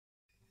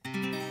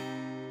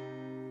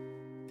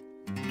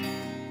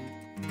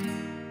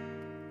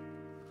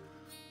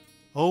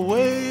Awake,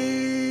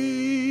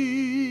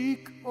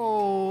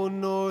 O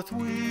north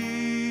wind,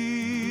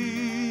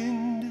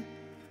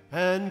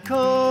 and come,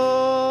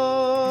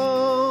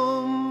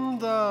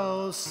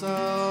 thou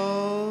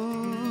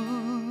south.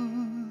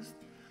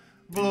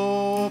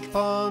 Blow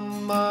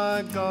upon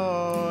my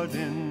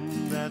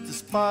garden, that the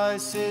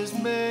spices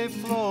may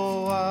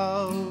flow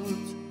out.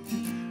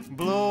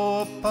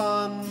 Blow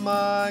upon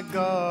my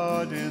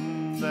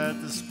garden, that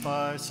the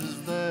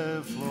spices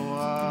there flow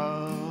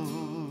out.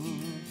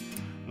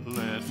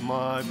 Let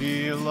my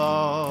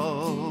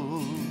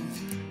beloved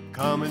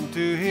come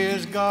into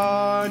his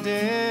garden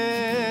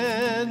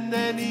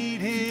and eat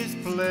his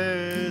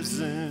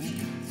pleasant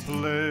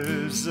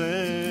fruits.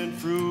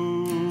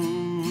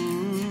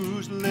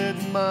 Let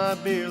my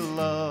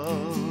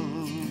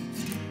beloved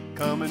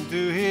come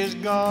into his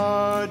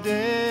garden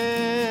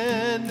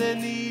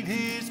and eat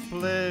his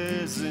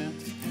pleasant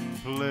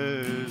fruit.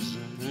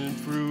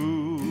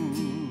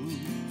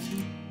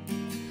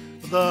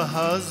 The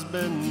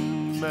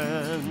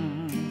husbandman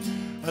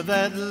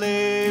that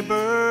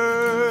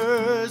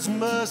labors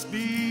must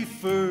be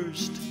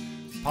first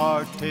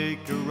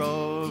partaker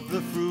of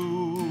the fruits.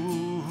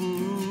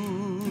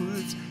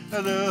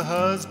 The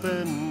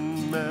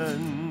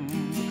husbandman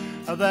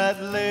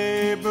that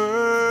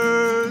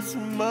labors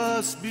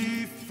must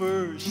be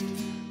first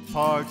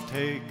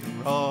partaker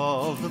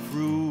of the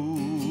fruits.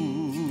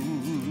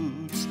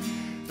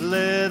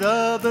 Let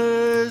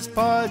others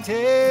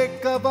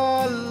partake of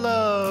our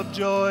love,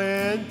 joy,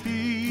 and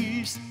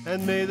peace,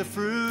 and may the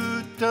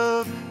fruit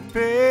of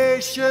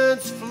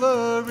patience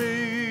flourish.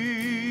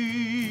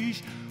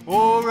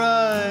 O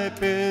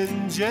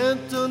ripen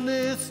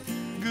gentleness,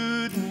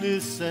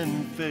 goodness,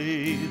 and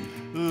faith,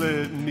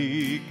 let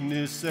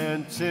meekness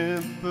and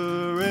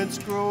temperance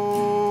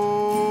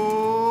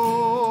grow.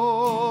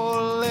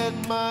 Let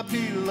my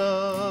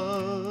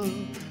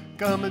beloved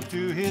come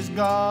into his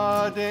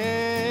garden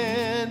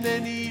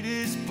and eat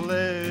his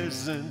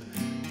pleasant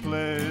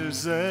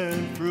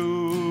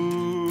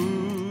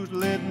fruit.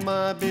 Let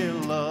my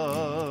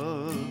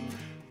beloved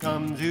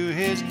come to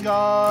his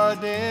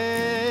garden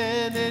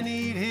and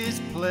eat his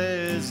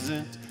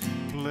pleasant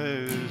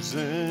fruits.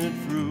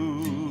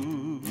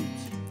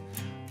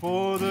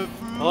 For the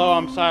fruit. Hello,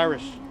 I'm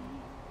Cyrus.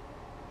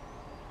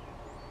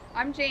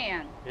 I'm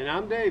Jan. And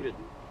I'm David.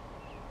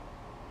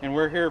 And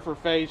we're here for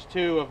phase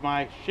 2 of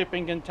my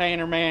shipping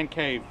container man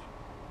cave.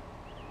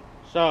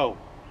 So,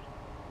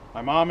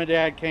 my mom and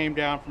dad came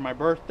down for my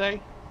birthday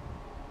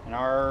and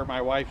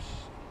my wife's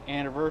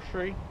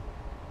anniversary.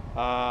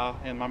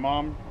 And my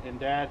mom and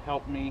dad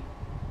helped me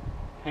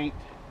paint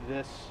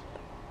this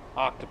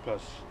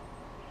octopus.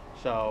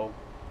 So,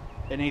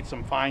 it needs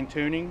some fine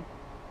tuning.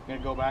 I'm going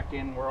to go back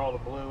in where all the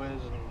blue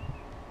is and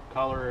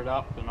color it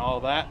up and all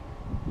that.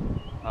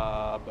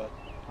 But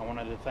I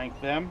wanted to thank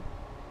them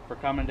for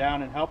coming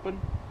down and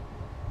helping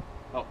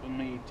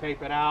me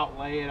tape it out,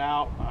 lay it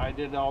out. I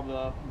did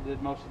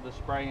most of the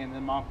spraying,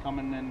 then Mom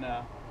coming and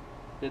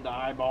did the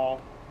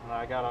eyeball, and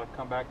I gotta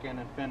come back in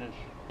and finish.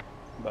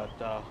 But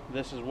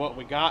this is what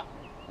we got.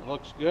 It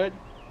looks good.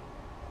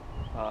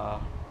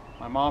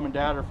 My mom and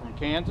dad are from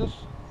Kansas.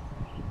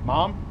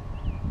 Mom,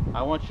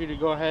 I want you to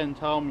go ahead and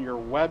tell them your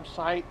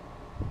website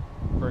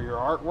for your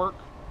artwork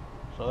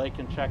so they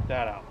can check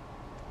that out.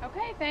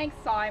 Okay, thanks,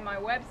 Cy. My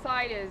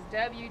website is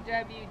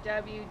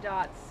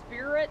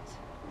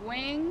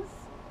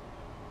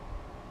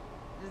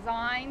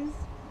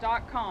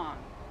www.spiritwingsdesigns.com.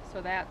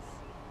 So that's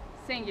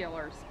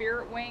singular,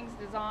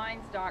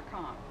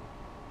 spiritwingsdesigns.com.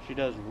 She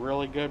does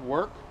really good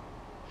work.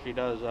 She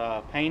does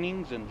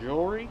paintings and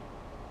jewelry.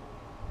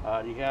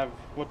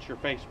 What's your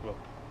Facebook?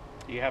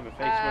 Do you have a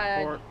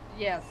Facebook for it?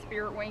 Yes,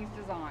 Spirit Wings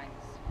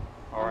Designs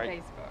All on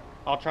right. Facebook.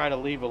 I'll try to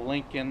leave a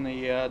link in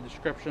the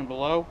description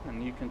below,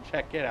 and you can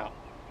check it out.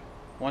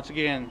 Once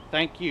again,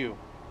 thank you.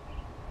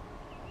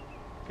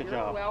 Good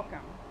job. You're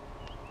welcome.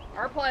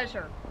 Our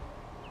pleasure.